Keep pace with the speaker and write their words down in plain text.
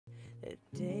that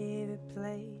David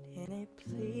played and it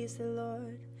pleased the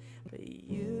Lord. But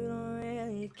you don't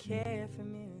really care for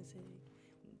music,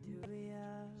 do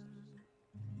ya?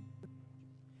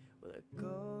 Well, it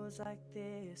goes like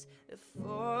this: the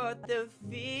fourth, the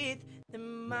fifth, the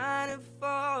minor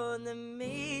fall, the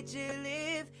major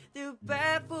lift, the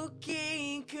baffled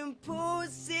king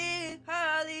composing.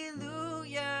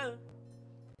 Hallelujah,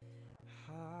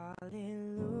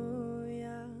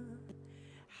 hallelujah,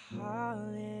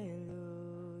 hallelujah,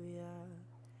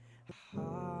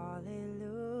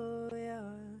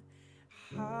 hallelujah,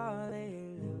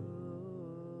 hallelujah.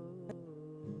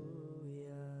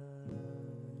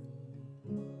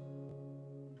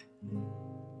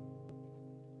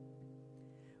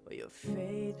 Well, your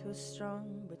faith was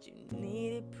strong, but you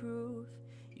needed proof.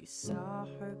 You saw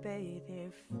her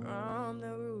bathing from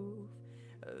the roof.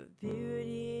 A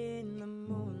beauty in the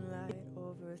moonlight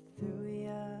overthrew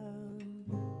ya.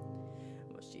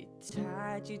 Well, she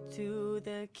tied you to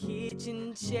the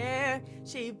kitchen chair.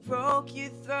 She broke your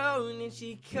throat and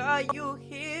she cut you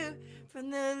here.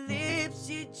 From the lips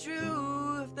you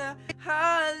drew of the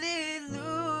hallelujah.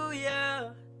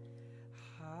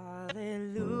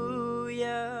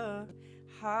 Hallelujah,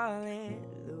 hallelujah,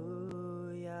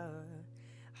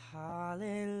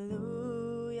 hallelujah,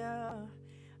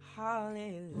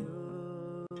 hallelujah.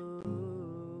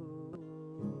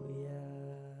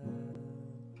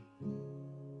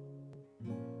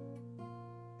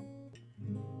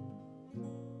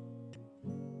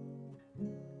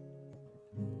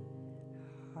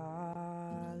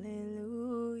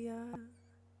 Hallelujah,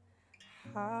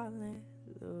 hallelujah.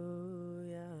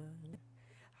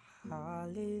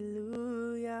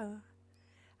 Hallelujah,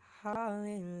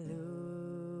 hallelujah.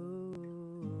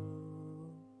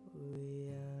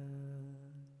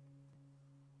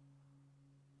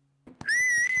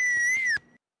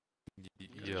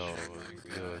 Yo,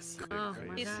 sick, Oh my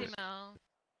crazy. gosh. Bellissimo.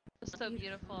 So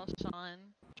beautiful, Sean.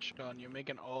 Sean, you're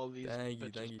making all these Thank you,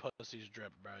 bitches' thank you. pussies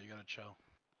drip, bro. You gotta chill.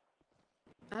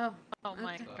 Oh. Oh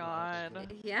my Okay. god.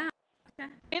 Yeah.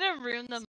 Okay. Way to ruin the